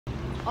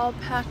all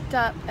packed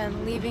up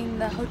and leaving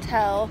the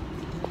hotel.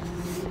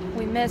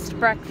 We missed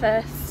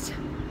breakfast.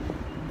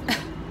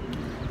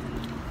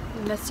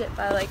 We missed it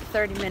by like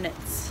 30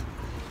 minutes.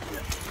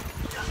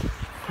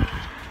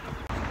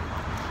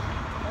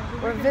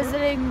 We're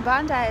visiting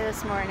Bandai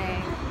this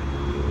morning.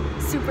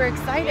 Super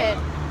excited.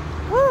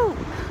 Woo!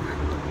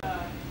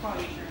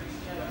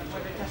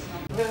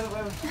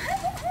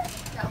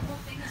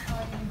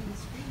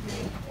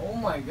 Oh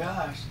my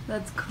gosh.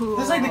 That's cool.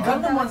 There's like the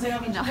Gundam ones they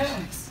have in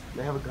Japan.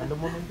 They have a Gundam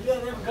one like this? Yeah,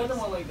 they have a Gundam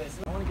one like this.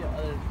 I want to get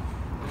other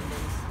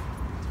things.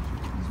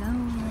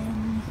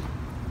 Going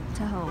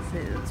to Whole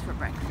Foods for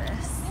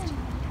breakfast.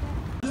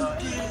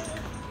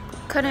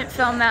 Couldn't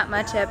film that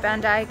much at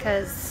Bandai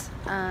because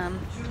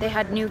they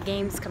had new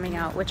games coming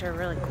out, which are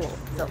really cool.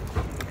 So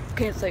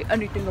can't say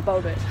anything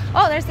about it.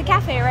 Oh, there's the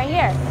cafe right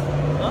here.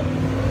 Huh?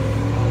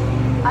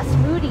 A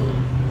smoothie.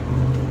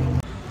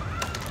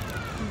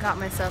 Got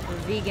myself a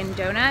vegan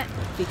donut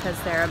because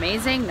they're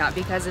amazing, not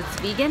because it's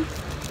vegan.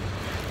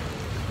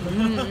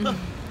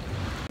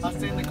 I'll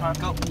stay in the car.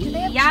 Go.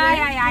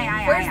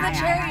 Yeah. Where's the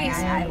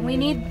cherries? We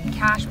need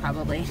cash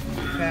probably.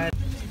 Okay.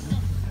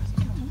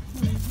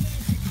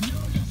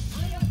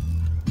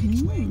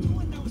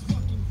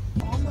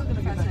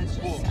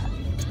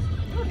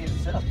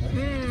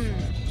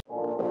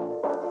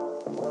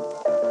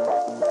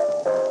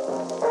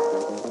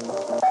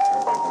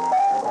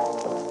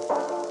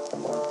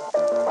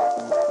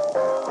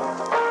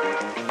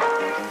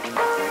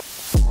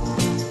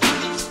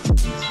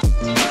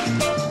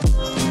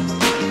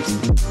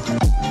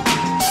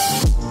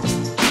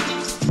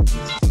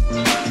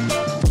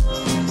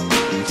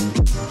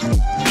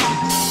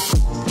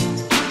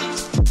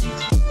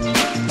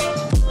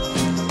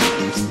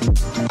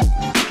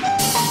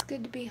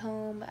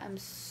 I'm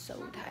so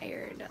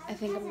tired. I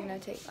think I'm gonna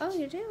take. Oh,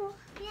 you do?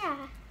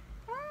 Yeah.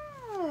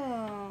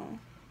 Oh.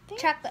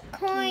 Chocolate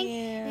coin.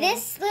 you.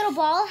 This little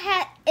ball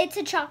it's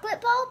a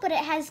chocolate ball, but it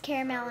has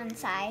caramel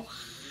inside.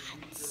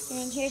 And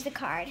then here's the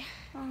card.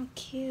 Oh,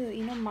 cute.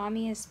 You know,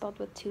 mommy is spelled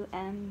with 2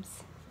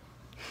 M's.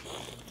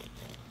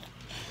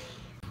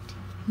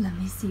 Let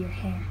me see your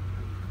hair.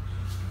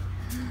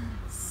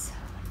 So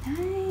nice.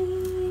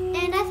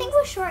 And I think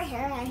with short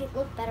hair, I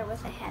look better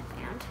with a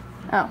headband.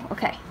 Oh,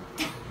 okay.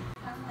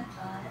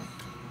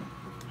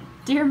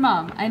 Dear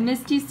Mom, I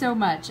missed you so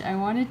much. I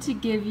wanted to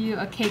give you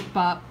a cake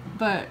pop,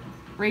 but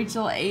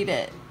Rachel ate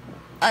it.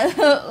 I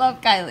love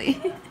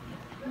Kylie.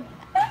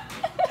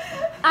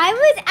 I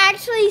was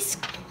actually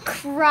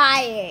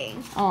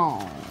crying.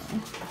 Oh.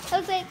 I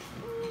was like,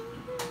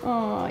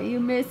 Oh, you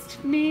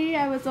missed me?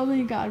 I was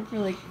only gone for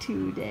like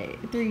 3 days.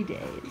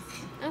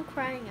 I'm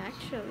crying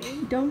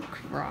actually. Don't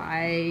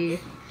cry.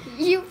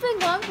 You've been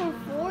gone for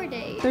 4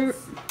 days.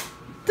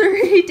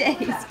 3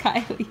 days,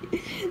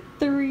 Kylie.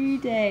 3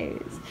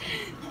 days.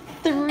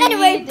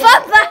 Anyway,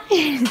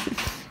 bye-bye.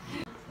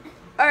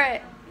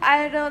 Alright,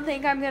 I don't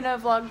think I'm gonna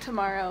vlog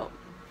tomorrow.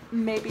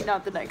 Maybe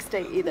not the next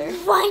day either.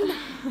 Why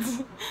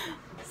not?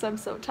 So I'm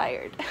so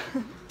tired.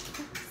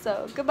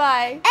 So,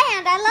 goodbye.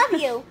 And I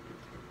love you.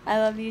 I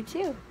love you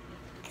too.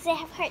 Because I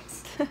have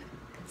hearts.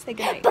 Say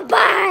goodnight.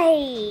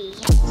 Bye-bye.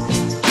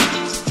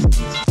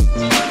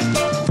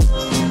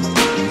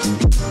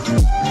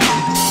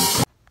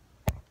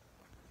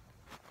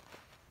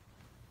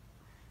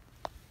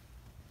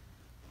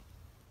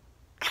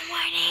 Good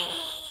morning.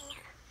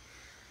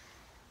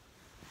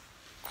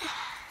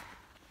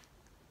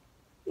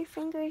 Your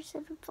fingers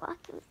have been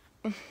blocking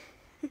me.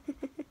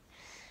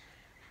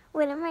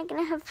 What am I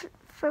going to have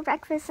for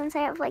breakfast since I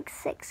have like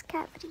 6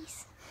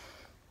 cavities?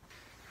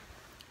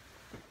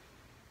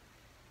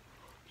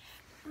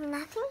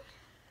 Nothing?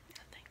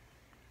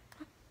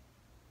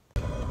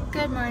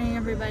 Good morning,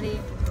 everybody.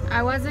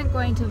 I wasn't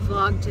going to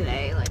vlog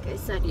today, like I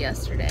said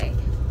yesterday,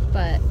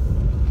 but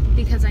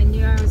because I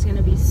knew I was going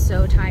to be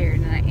so tired,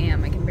 and I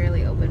am. I can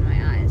barely open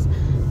my eyes.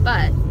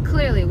 But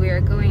clearly we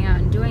are going out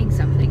and doing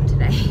something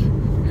today.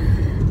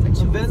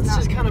 Events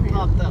just kind of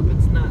popped up.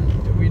 It's not,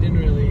 we didn't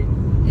really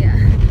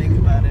think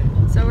about it.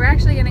 So we're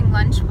actually getting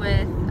lunch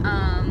with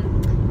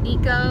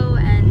Nico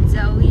and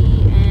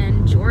Zoe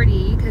and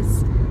Jordy,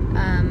 because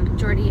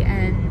Jordy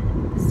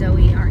and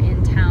Zoe are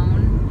in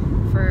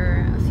town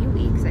for a few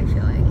weeks, I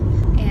feel like.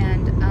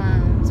 And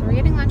so we're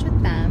getting lunch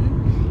with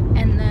them.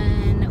 And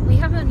then we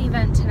have an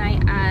event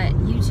tonight at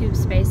YouTube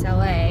Space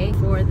LA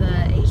for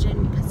the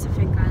Asian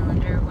Pacific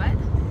Islander, what?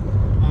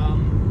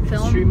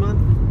 Film? History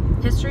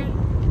Month? History?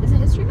 Is it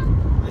History Month?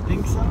 I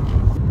think so.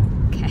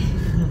 Okay.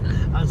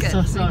 I'm Good.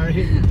 so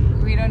sorry.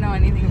 We don't know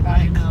anything about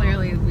I it. know.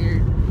 Clearly,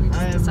 we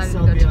just decided so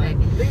to go today.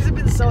 Things have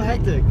been so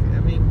hectic. I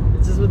mean,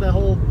 it's just with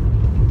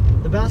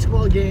the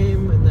basketball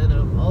game, and then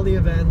all the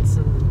events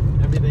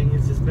and everything.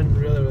 It's just been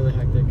really, really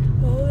hectic.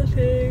 All the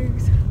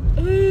things.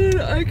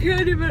 I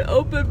can't even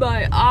open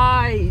my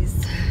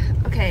eyes.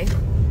 Okay,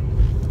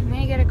 I'm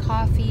gonna get a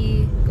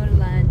coffee, go to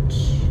lunch.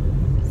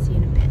 See you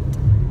in a bit.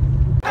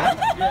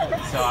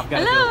 So I've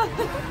got Hello.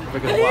 to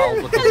go.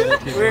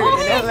 We're in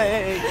LA.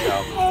 So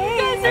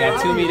I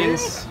got 2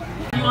 meetings.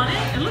 You want it?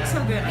 It looks so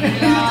good.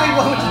 Yeah.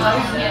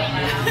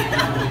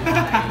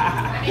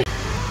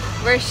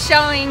 We're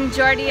showing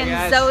Jordy and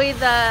Hey guys. Zoe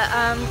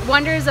the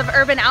wonders of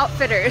Urban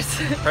Outfitters.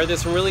 Heard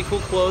there's some really cool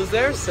clothes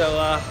there, so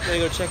I'm gonna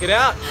go check it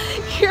out.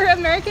 Your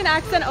American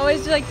accent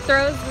always like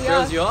throws me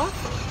off. Throws you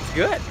off? It's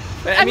good.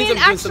 That I means mean,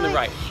 I'm doing something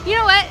right. You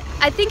know what?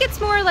 I think it's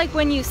more like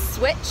when you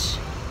switch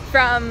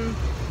from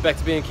Back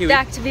to being a Kiwi.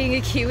 back to being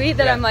a Kiwi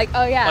that Yeah. I'm like,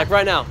 oh yeah. Like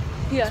right now.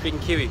 Yeah. Speaking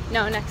Kiwi.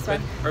 No, next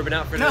one. Urban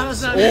Outfitters. No,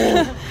 it's not.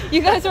 Oh.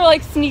 You guys are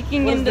like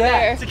sneaking What is into that?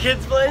 there. It's a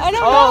kid's place. I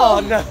don't Oh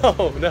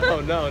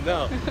know.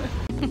 no.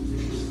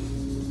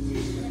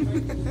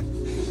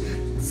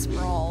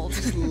 Sprawled.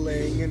 Just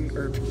laying in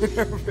Urban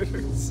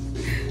Outfitters.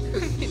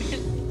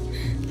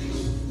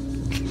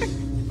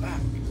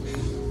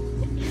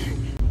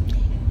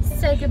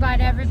 Say goodbye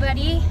to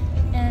everybody,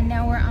 and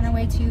now we're on our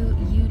way to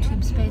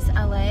YouTube Space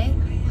LA.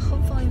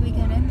 Hopefully we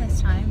get in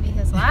this time,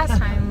 because last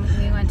time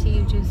we went to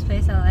YouTube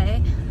Space LA,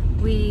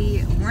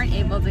 we weren't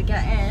able to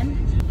get in.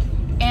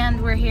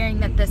 And we're hearing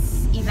that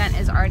this event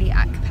is already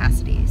at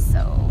capacity,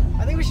 so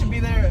I think we should be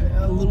there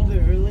a little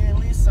bit early at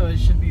least, so it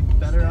should be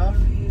better off.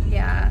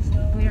 yeah,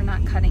 we are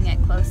not cutting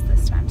it close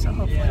this time, so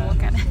hopefully we'll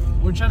get it.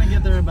 We're trying to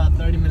get there about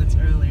 30 minutes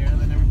earlier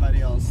than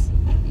everybody else.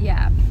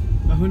 Yeah,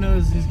 But who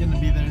knows who's going to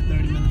be there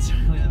 30 minutes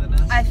earlier than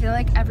us. I feel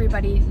like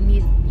everybody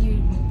needs,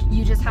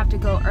 you just have to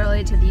go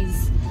early to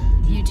these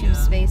YouTube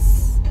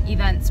Space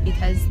events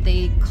because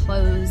they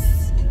close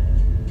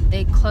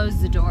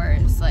the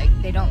doors. Like,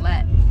 they don't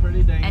let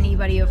Pretty dang.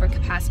 anybody over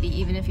capacity,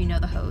 even if you know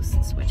the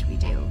hosts, which we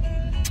do.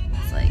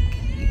 It's like,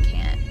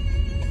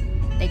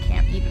 they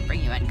can't even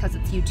bring you in because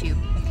it's YouTube.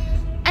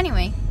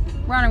 Anyway,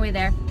 we're on our way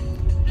there,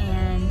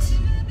 and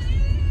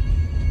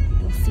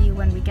we'll see you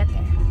when we get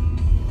there.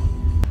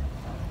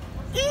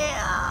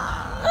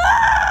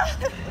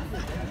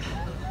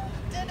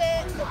 Did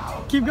it.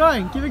 Keep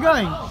going, keep it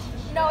going.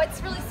 No,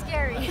 it's really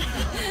scary.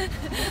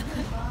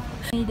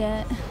 Made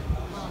it.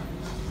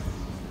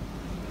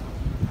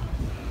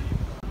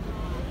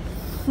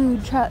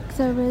 Food trucks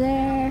over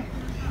there.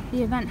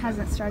 The event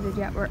hasn't started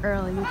yet. We're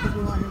early because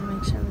we wanted to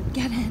make sure we'd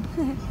get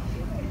in.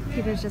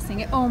 Peter's just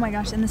singing. Oh my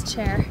gosh, in this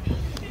chair.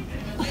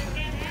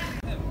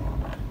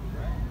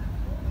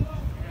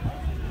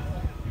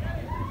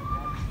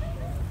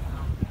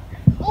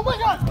 Oh my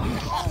god!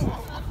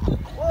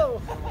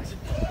 Whoa!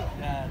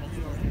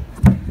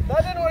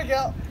 That didn't work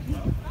out.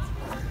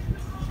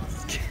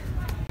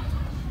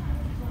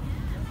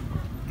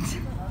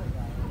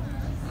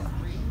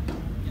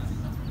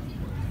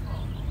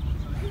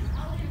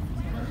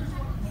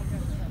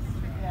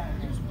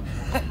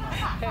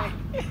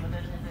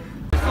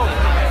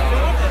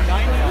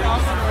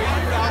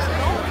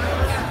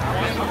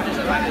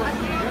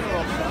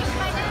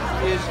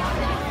 Is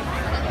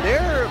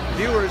their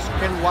viewers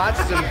can watch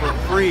them for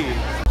free.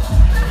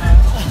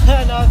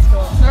 No, it's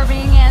cool. We're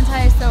being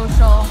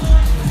antisocial.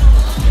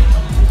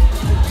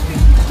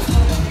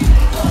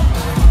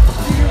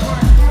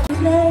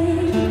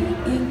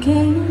 Your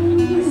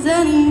games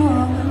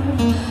anymore.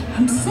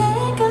 I'm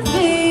sick of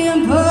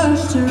being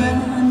pushed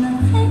around. I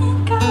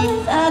think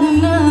I've had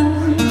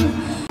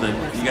enough. But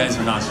you guys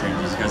are not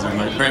strangers. You guys are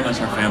very much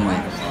our family.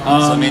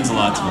 So it means a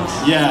lot to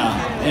us. Yeah,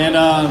 and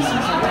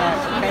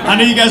I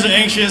know you guys are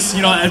anxious,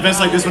 you know, at events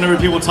like this, whenever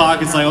people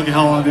talk, it's like, okay,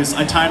 how long is this?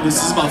 I timed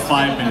this, is about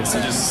 5 minutes,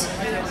 so just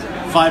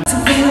 5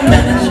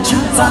 minutes.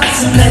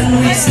 And then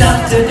we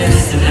start to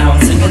dance, and now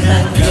I'm singing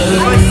that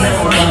good.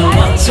 I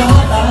want your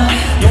love.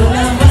 Your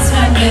love was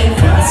handmade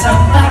for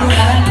somebody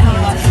like me.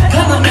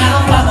 Come on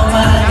now, follow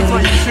my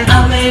lead.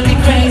 I may be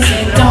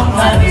crazy, don't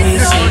let me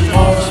see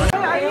more.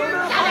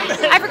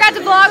 I forgot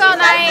to vlog all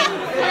night.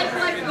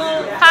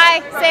 Hi,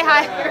 say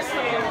hi.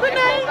 Good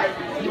night.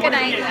 Good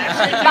night.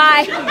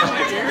 Bye.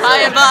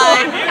 Hi,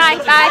 bye. Hi,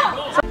 bye.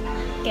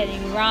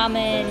 Getting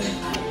ramen.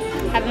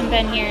 Haven't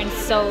been here in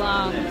so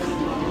long.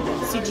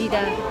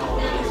 Sujita.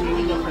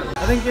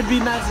 I think it'd be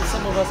nice if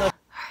some of us Alright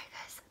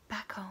guys,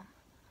 back home.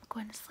 I'm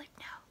going to sleep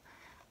now.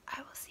 I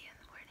will see you in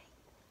the morning.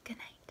 Good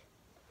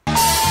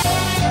night.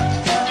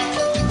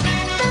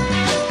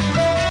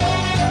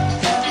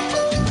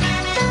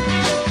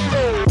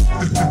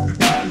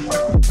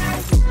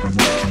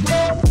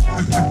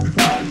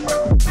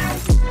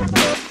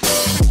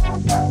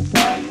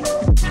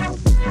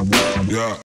 Yeah.